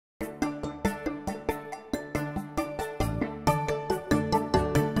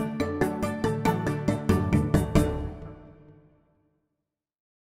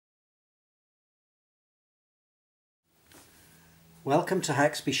Welcome to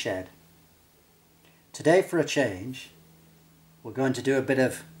Haxby Shed. Today, for a change, we're going to do a bit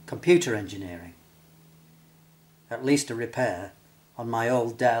of computer engineering, at least a repair on my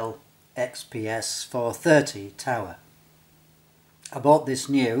old Dell XPS 430 tower. I bought this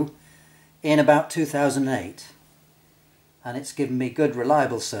new in about 2008 and it's given me good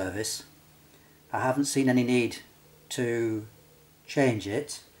reliable service. I haven't seen any need to change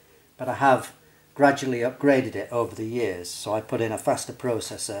it, but I have gradually upgraded it over the years. So I put in a faster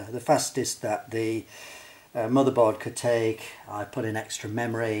processor, the fastest that the motherboard could take. I put in extra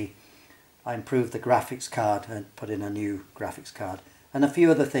memory, I improved the graphics card and put in a new graphics card and a few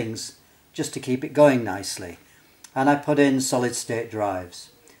other things just to keep it going nicely. And I put in solid state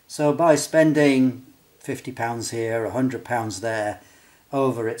drives. So by spending £50 here, £100 there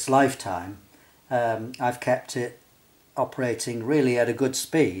over its lifetime, I've kept it operating really at a good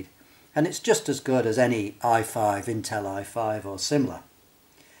speed. And it's just as good as any i5, Intel i5 or similar.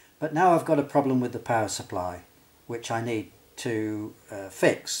 But now I've got a problem with the power supply, which I need to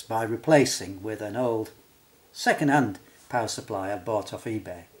fix by replacing with an old second-hand power supply I bought off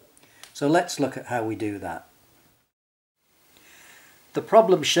eBay. So let's look at how we do that. The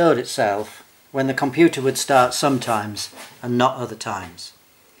problem showed itself when the computer would start sometimes and not other times.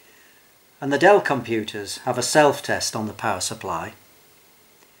 And the Dell computers have a self-test on the power supply.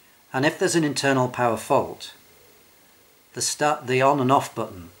 And if there's an internal power fault, the on and off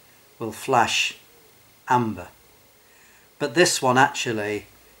button will flash amber. But this one actually,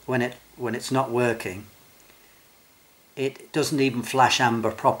 when it's not working, it doesn't even flash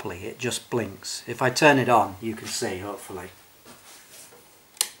amber properly, it just blinks. If I turn it on, you can see, hopefully.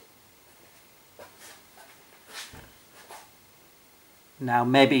 Now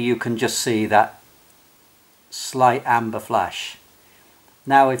maybe you can just see that slight amber flash.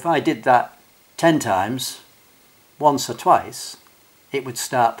 Now if I did that 10 times, once or twice, it would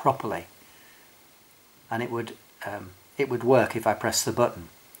start properly and it would work if I press the button.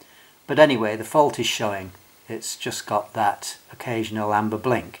 But anyway, the fault is showing. It's just got that occasional amber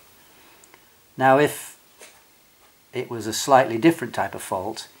blink. Now if it was a slightly different type of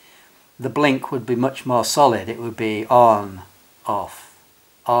fault, the blink would be much more solid. It would be on, off,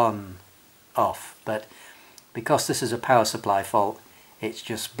 on, off. But because this is a power supply fault, it's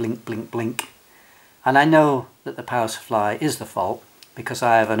just blink, blink, blink. And I know that the power supply is the fault because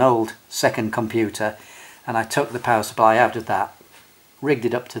I have an old second computer and I took the power supply out of that, rigged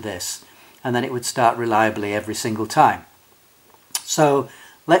it up to this, and then it would start reliably every single time. So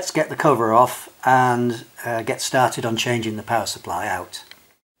let's get the cover off and get started on changing the power supply out.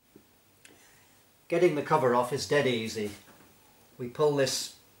 Getting the cover off is dead easy. We pull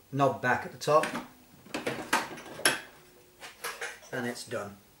this knob back at the top and it's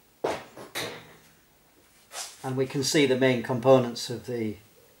done. And we can see the main components of the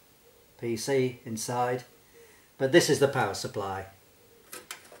PC inside, but this is the power supply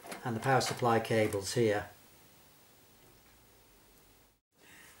and the power supply cables here.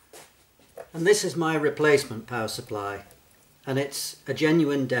 And this is my replacement power supply, and it's a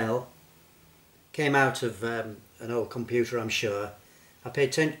genuine Dell. Came out of an old computer, I'm sure. I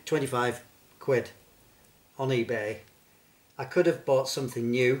paid 25 quid on eBay. I could have bought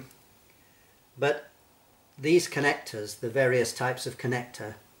something new, but these connectors, the various types of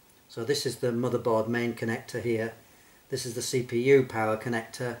connector, so this is the motherboard main connector here, this is the CPU power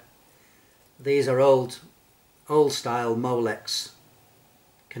connector, these are old style Molex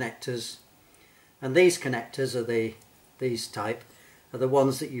connectors, and these connectors are these type are the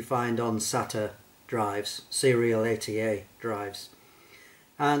ones that you find on SATA drives, serial ATA drives.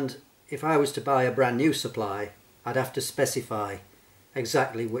 And if I was to buy a brand new supply, I'd have to specify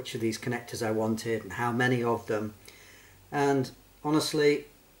exactly which of these connectors I wanted and how many of them. And honestly,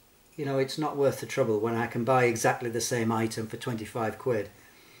 you know, it's not worth the trouble when I can buy exactly the same item for 25 quid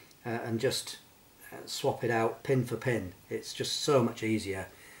and just swap it out pin for pin. It's just so much easier.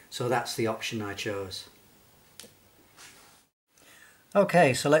 So that's the option I chose.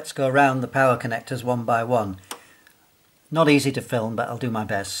 Okay, so let's go around the power connectors one by one. Not easy to film, but I'll do my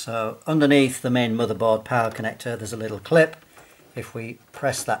best. So underneath the main motherboard power connector there's a little clip. If we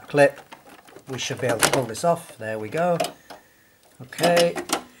press that clip, we should be able to pull this off. There we go. Okay,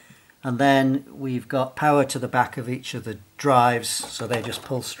 and then we've got power to the back of each of the drives, so they just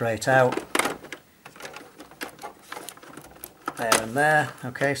pull straight out. There and there.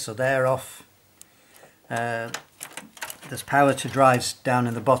 Okay, so they're off. There's power to drives down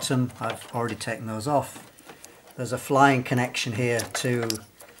in the bottom. I've already taken those off. There's a flying connection here to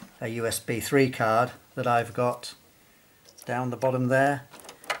a USB 3 card that I've got down the bottom there.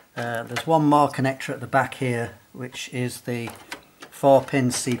 There's one more connector at the back here, which is the 4-pin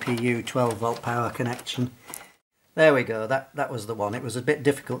CPU 12-volt power connection. There we go, that was the one. It was a bit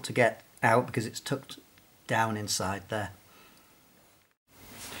difficult to get out because it's tucked down inside there.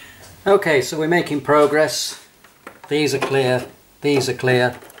 Okay, so we're making progress. These are clear, these are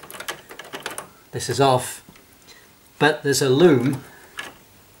clear. This is off. But there's a loom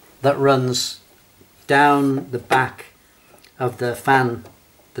that runs down the back of the fan,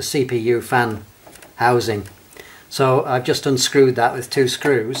 the CPU fan housing. So I've just unscrewed that with 2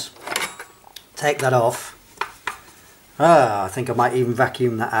 screws. Take that off. I think I might even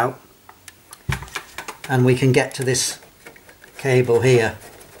vacuum that out. And we can get to this cable here.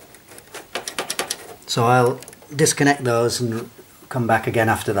 So I'll disconnect those and come back again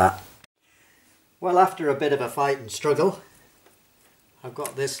after that. Well, after a bit of a fight and struggle, I've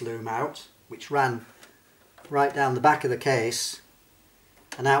got this loom out, which ran right down the back of the case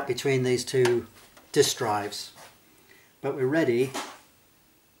and out between these 2 disk drives. But we're ready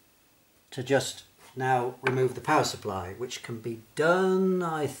to just now remove the power supply, which can be done,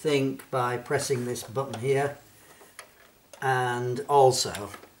 I think, by pressing this button here and also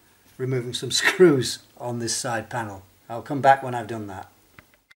removing some screws on this side panel. I'll come back when I've done that.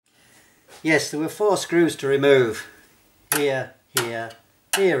 Yes, there were 4 screws to remove. Here, here,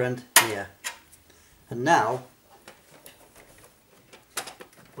 here and here. And now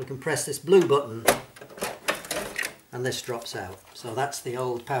we can press this blue button and this drops out. So that's the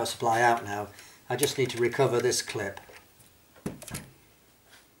old power supply out now. I just need to recover this clip.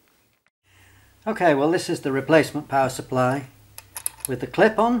 Okay, well this is the replacement power supply with the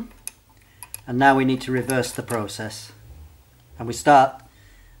clip on, and now we need to reverse the process. And we start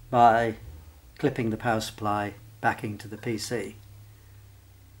by clipping the power supply back into the PC.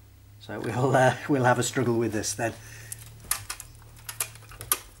 So we'll have a struggle with this then.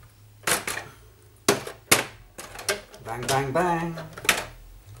 Bang, bang, bang.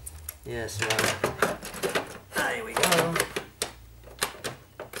 Yes, well, there we go.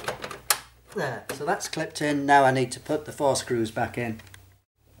 There, so that's clipped in. Now I need to put the 4 screws back in.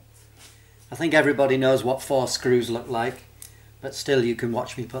 I think everybody knows what 4 screws look like, but still you can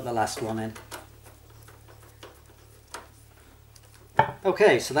watch me put the last one in.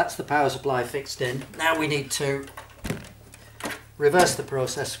 Okay, so that's the power supply fixed in. Now we need to reverse the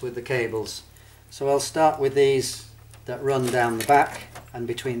process with the cables. So I'll start with these that run down the back and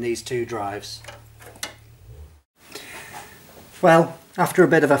between these 2 drives. Well, after a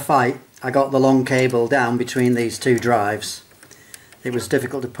bit of a fight, I got the long cable down between these 2 drives. It was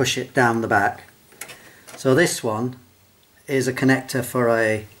difficult to push it down the back. So this one is a connector for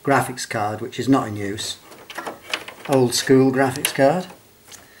a graphics card which is not in use. Old school graphics card.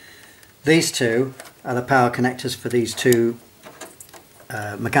 These 2 are the power connectors for these 2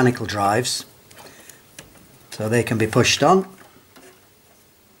 mechanical drives. So they can be pushed on.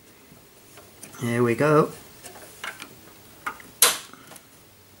 Here we go.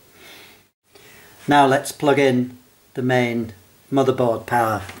 Now let's plug in the main motherboard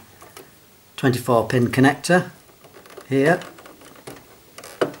power 24-pin connector here.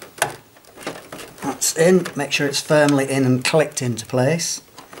 That's in. Make sure it's firmly in and clicked into place.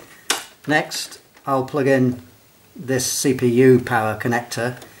 Next I'll plug in this CPU power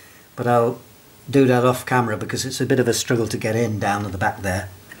connector, but I'll do that off camera because it's a bit of a struggle to get in down at the back there.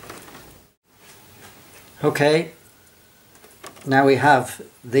 Okay, now we have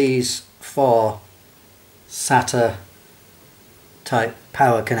these 4 SATA type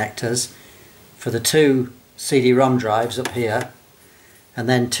power connectors for the 2 CD-ROM drives up here and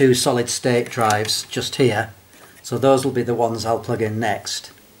then 2 solid state drives just here. So those will be the ones I'll plug in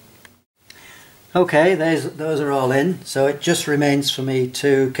next. Okay, those are all in, so it just remains for me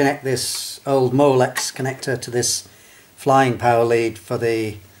to connect this old Molex connector to this flying power lead for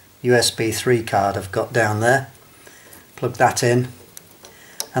the USB 3 card I've got down there. Plug that in,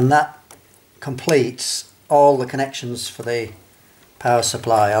 and that completes all the connections for the power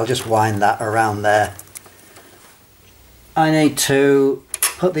supply. I'll just wind that around there. I need to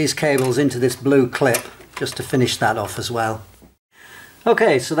put these cables into this blue clip just to finish that off as well.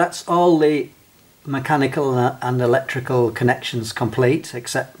 Okay, so that's all the mechanical and electrical connections complete,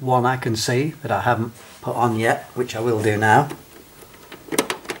 except one I can see that I haven't put on yet, which I will do now.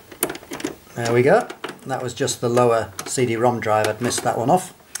 There we go. That was just the lower CD-ROM drive. I'd missed that one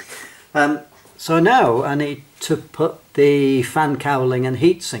off. So now I need to put the fan cowling and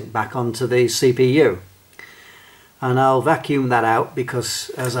heatsink back onto the CPU, and I'll vacuum that out because,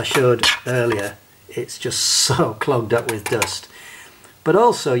 as I showed earlier, it's just so clogged up with dust. But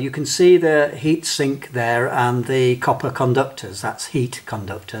also you can see the heatsink there and the copper conductors, that's heat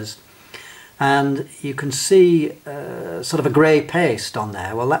conductors. and you can see sort of a grey paste on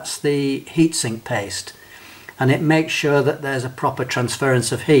there. Well, that's the heatsink paste, and it makes sure that there's a proper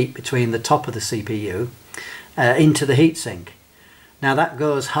transference of heat between the top of the CPU into the heatsink. Now that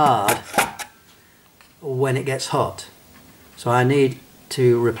goes hard when it gets hot, so I need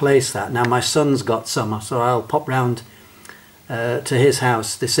to replace that. Now my son's got some, so I'll pop round to his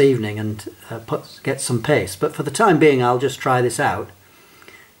house this evening and get some paste, but for the time being I'll just try this out.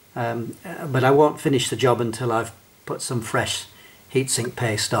 But I won't finish the job until I've put some fresh heatsink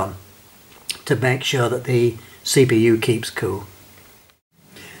paste on to make sure that the CPU keeps cool.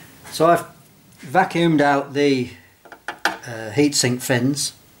 So I've vacuumed out the heatsink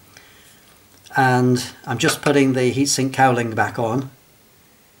fins, and I'm just putting the heatsink cowling back on,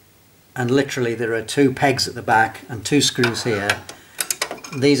 and literally there are 2 pegs at the back and 2 screws here.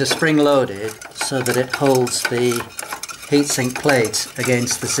 These are spring loaded so that it holds the heatsink plate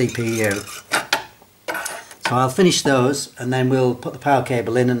against the CPU. So I'll finish those and then we'll put the power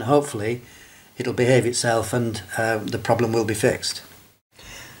cable in, and hopefully it'll behave itself and the problem will be fixed.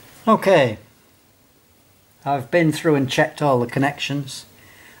 Okay, I've been through and checked all the connections,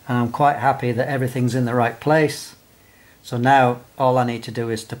 and I'm quite happy that everything's in the right place. So now all I need to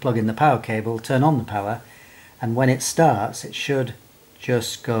do is to plug in the power cable, turn on the power, and when it starts it should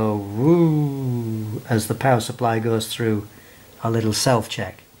just go woo as the power supply goes through a little self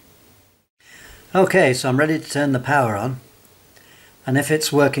check. Okay, so I'm ready to turn the power on, and if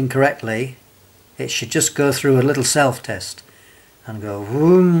it's working correctly it should just go through a little self test and go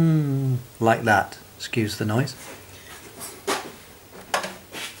woo like that. Excuse the noise.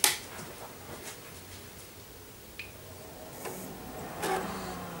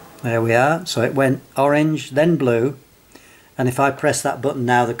 There we are. So it went orange, then blue, and if I press that button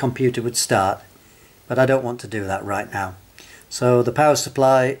now the computer would start, but I don't want to do that right now. So the power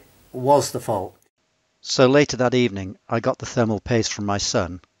supply was the fault. So later that evening I got the thermal paste from my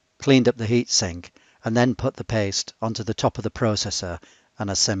son, cleaned up the heatsink, and then put the paste onto the top of the processor and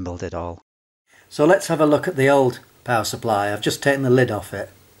assembled it all. So let's have a look at the old power supply. I've just taken the lid off it.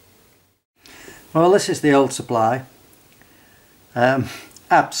 Well, this is the old supply.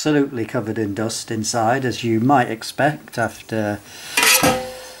 Absolutely covered in dust inside, as you might expect after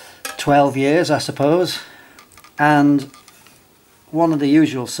 12 years, I suppose. And one of the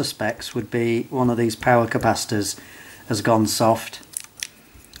usual suspects would be one of these power capacitors has gone soft.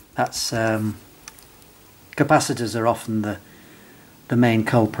 That's capacitors are often the main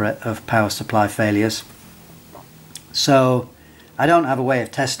culprit of power supply failures. So I don't have a way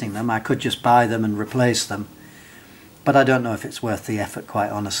of testing them. I could just buy them and replace them, but I don't know if it's worth the effort, quite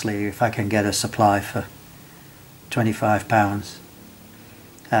honestly, if I can get a supply for £25.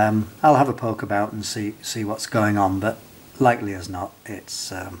 I'll have a poke about and see what's going on, but likely as not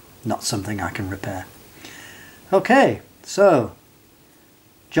it's not something I can repair. Okay, so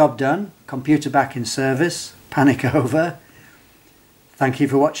job done, computer back in service, panic over. Thank you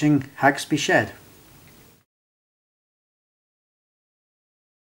for watching Hagsby Shed.